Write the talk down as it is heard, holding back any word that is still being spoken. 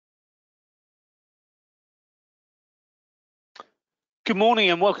Good morning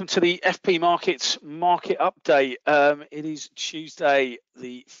and welcome to the FP Markets Market Update. It is Tuesday,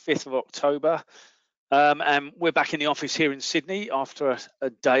 the 5th of October, and we're back in the office here in Sydney after a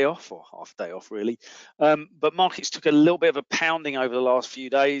day off, or half day off really. But markets took a little bit of a pounding over the last few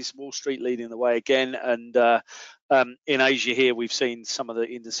days, Wall Street leading the way again, and in Asia here we've seen some of the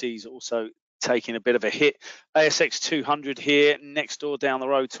indices also taking a bit of a hit. ASX 200 here, next door down the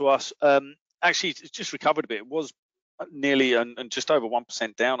road to us, actually it's just recovered a bit. It was nearly and just over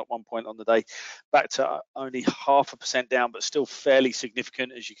 1% down at one point on the day, back to only 0.5% down, but still fairly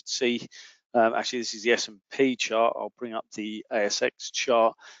significant, as you can see. Actually, this is the S&P chart. I'll bring up the ASX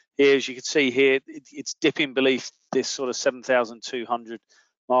chart here. As you can see here, it's dipping beneath this sort of 7,200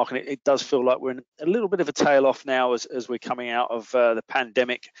 mark, and it does feel like we're in a little bit of a tail off now as we're coming out of the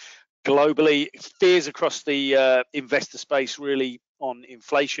pandemic. Globally, fears across the investor space really on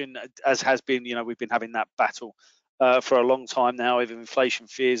inflation, as has been, we've been having that battle for a long time now, with inflation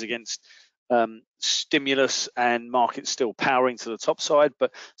fears against stimulus, and markets still powering to the top side.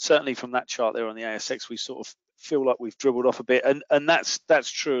 But certainly from that chart there on the ASX, we sort of feel like we've dribbled off a bit, and that's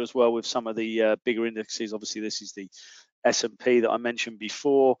true as well with some of the bigger indexes. Obviously, this is the S&P that I mentioned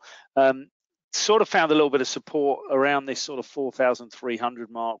before. Sort of found a little bit of support around this sort of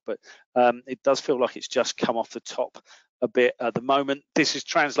 4,300 mark, but it does feel like it's just come off the top a bit at the moment. This is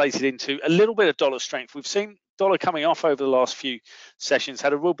translated into a little bit of dollar strength. We've seen dollar coming off over the last few sessions,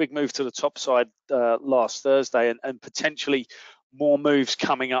 had a real big move to the top side last Thursday, and potentially more moves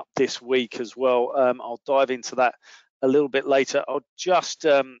coming up this week as well. I'll dive into that a little bit later. I'll just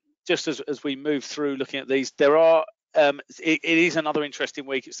as we move through looking at these, there are it is another interesting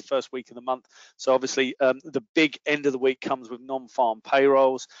week. It's the first week of the month, so obviously the big end of the week comes with non-farm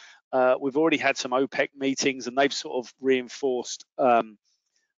payrolls. We've already had some OPEC meetings, and they've sort of reinforced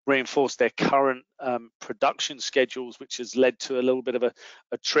their current production schedules, which has led to a little bit of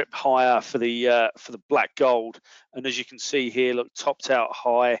a trip higher for the black gold. And as you can see here, look, topped out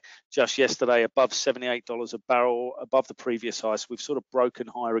high just yesterday above $78 a barrel, above the previous high. So we've sort of broken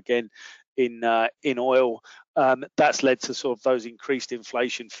higher again in oil. That's led to sort of those increased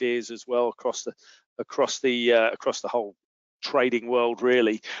inflation fears as well across the whole trading world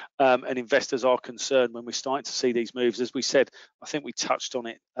really, and investors are concerned when we're starting to see these moves. As we said, I think we touched on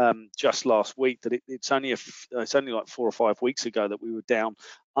it just last week, that it's only like 4 or 5 weeks ago that we were down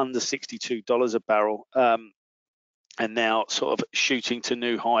under $62 a barrel, and now sort of shooting to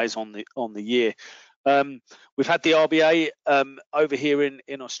new highs on the year. We've had the RBA over here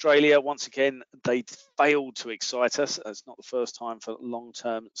in Australia. Once again, they failed to excite us. It's not the first time for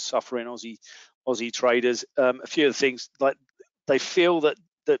long-term suffering Aussie traders. A few of the things, like they feel that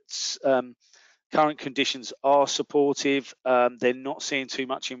current conditions are supportive. They're not seeing too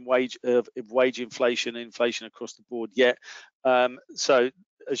much in wage inflation across the board yet. So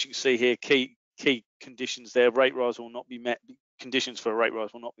as you can see here, key conditions there, rate rise will not be met. Conditions for a rate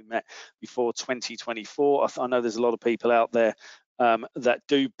rise will not be met before 2024. I know there's a lot of people out there that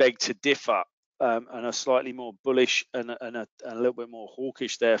do beg to differ, and are slightly more bullish and a little bit more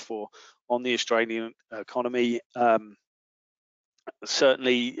hawkish, therefore, on the Australian economy.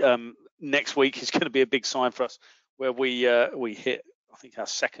 Certainly, next week is going to be a big sign for us, where we hit, I think, our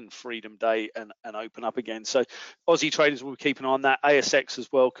second freedom day and open up again. So Aussie traders will keep an eye on that. ASX as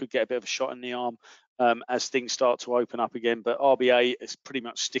well could get a bit of a shot in the arm as things start to open up again. But RBA is pretty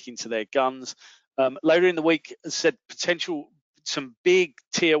much sticking to their guns. Later in the week, as said, some big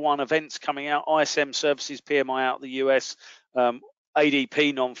tier 1 events coming out. ISM services PMI out the US,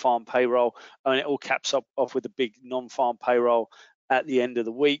 ADP non-farm payroll, and it all caps off with a big non-farm payroll at the end of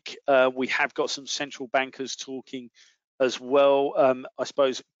the week. We have got some central bankers talking as well. I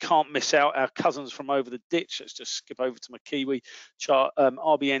suppose can't miss out our cousins from over the ditch. Let's just skip over to my Kiwi chart.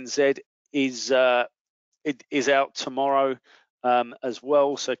 RBNZ is out tomorrow as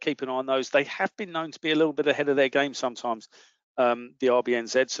well, so keep an eye on those. They have been known to be a little bit ahead of their game sometimes, the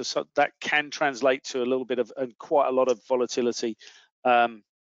RBNZ, so that can translate to a little bit of and quite a lot of volatility.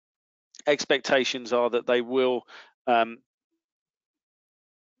 Expectations are that they will.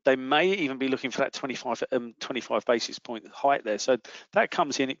 They may even be looking for that 25 basis point height there. So that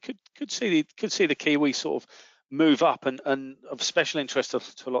comes in. It could see the Kiwi sort of move up, and of special interest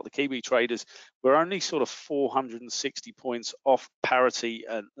to a lot of the Kiwi traders. We're only sort of 460 points off parity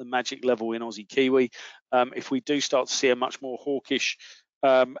at the magic level in Aussie Kiwi. If we do start to see a much more hawkish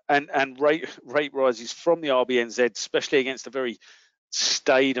and rate rises from the RBNZ, especially against a very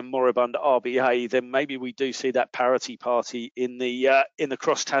staid and moribund RBA, then maybe we do see that parity party in the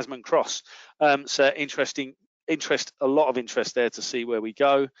cross Tasman cross. So a lot of interest there to see where we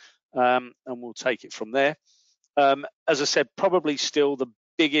go, and we'll take it from there. As I said, probably still the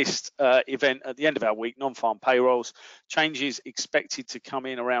biggest event at the end of our week, non-farm payrolls. Changes expected to come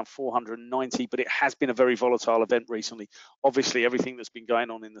in around 490, but it has been a very volatile event recently. Obviously, everything that's been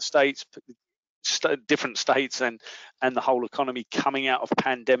going on in the States, different states and the whole economy coming out of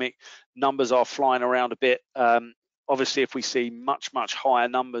pandemic, numbers are flying around a bit. Obviously, if we see much higher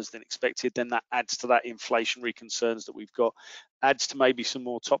numbers than expected, then that adds to that inflationary concerns that we've got, adds to maybe some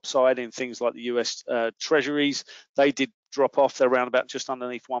more topside in things like the US treasuries. They did drop off. They're around about just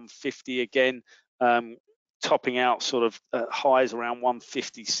underneath 150 again, topping out sort of highs around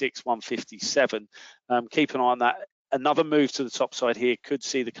 156, 157. Keep an eye on that. Another move to the top side here could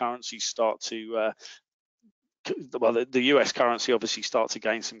see the currency start to well, the US currency obviously start to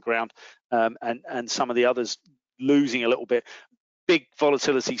gain some ground, and some of the others losing a little bit. Big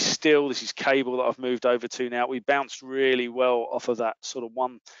volatility still. This is cable that I've moved over to now. We bounced really well off of that sort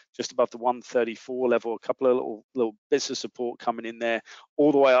of just above the 134 level. A couple of little bits of support coming in there,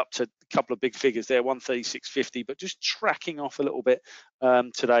 all the way up to a couple of big figures there, 136.50, but just tracking off a little bit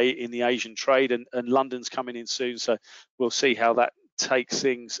today in the Asian trade, and London's coming in soon, so we'll see how that takes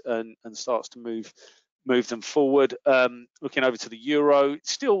things and starts to move them forward. Looking over to the euro,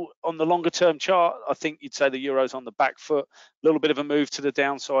 still on the longer term chart, I think you'd say the euro's on the back foot. A little bit of a move to the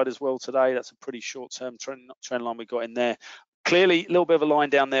downside as well today. That's a pretty short term trend line we got in there. Clearly, a little bit of a line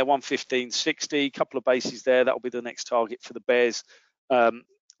down there, 115.60, couple of bases there. That'll be the next target for the bears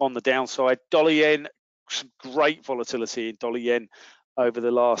on the downside. Dollar yen, some great volatility in dollar yen over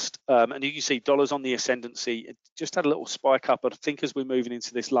the last, and you can see dollars on the ascendancy. It just had a little spike up, but I think as we're moving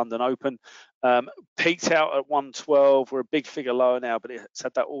into this London Open, peaked out at 112. We're a big figure lower now, but it's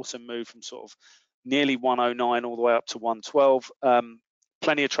had that awesome move from sort of nearly 109 all the way up to 112.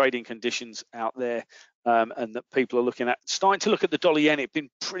 Plenty of trading conditions out there, and that people are looking at. Starting to look at the dollar yen. It's been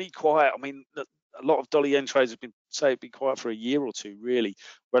pretty quiet. I mean, a lot of dollar yen trades have been quiet for a year or two, really,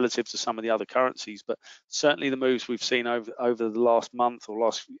 relative to some of the other currencies. But certainly the moves we've seen over the last month or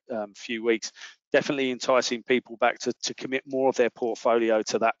last few weeks, definitely enticing people back to commit more of their portfolio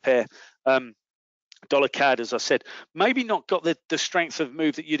to that pair. Dollar CAD, as I said, maybe not got the strength of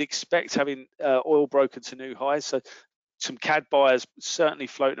move that you'd expect, having oil broken to new highs. So some CAD buyers certainly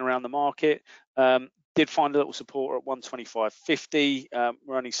floating around the market. Did find a little support at 125.50.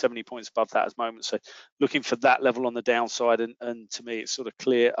 We're only 70 points above that at the moment, so looking for that level on the downside, and to me it's sort of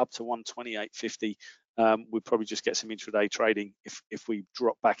clear up to 128.50. We'd probably just get some intraday trading if we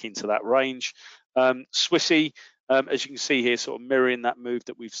drop back into that range. Swissy, as you can see here, sort of mirroring that move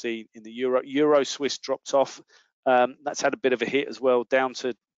that we've seen in the euro. Swiss dropped off. That's had a bit of a hit as well, down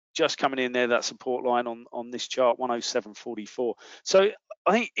to just coming in there, that support line on this chart, 107.44. So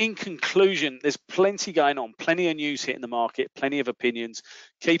I think in conclusion, there's plenty going on, plenty of news hitting the market, plenty of opinions.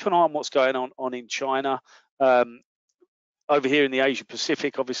 Keep an eye on what's going on in China. Over here in the Asia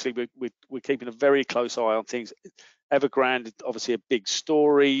Pacific, obviously we're keeping a very close eye on things. Evergrande, obviously a big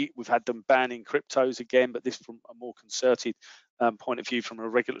story. We've had them banning cryptos again, but this from a more concerted point of view from a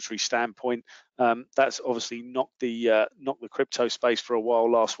regulatory standpoint. That's obviously knocked the crypto space for a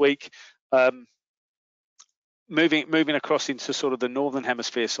while last week. Moving across into sort of the northern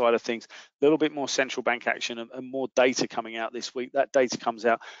hemisphere side of things, a little bit more central bank action and more data coming out this week. That data comes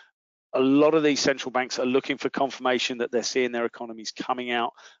out. A lot of these central banks are looking for confirmation that they're seeing their economies coming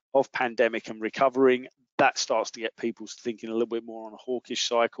out of pandemic and recovering. That starts to get people thinking a little bit more on hawkish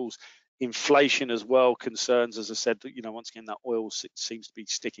cycles. Inflation as well, concerns, as I said, once again, that oil seems to be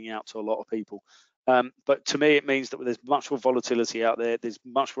sticking out to a lot of people. But to me, it means that there's much more volatility out there. There's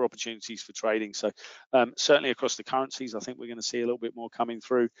much more opportunities for trading. So certainly across the currencies, I think we're going to see a little bit more coming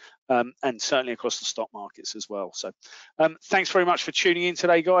through, and certainly across the stock markets as well. So thanks very much for tuning in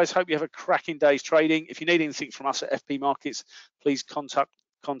today, guys. Hope you have a cracking day's trading. If you need anything from us at FP Markets, please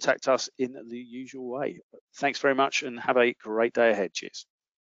contact us in the usual way. Thanks very much and have a great day ahead. Cheers.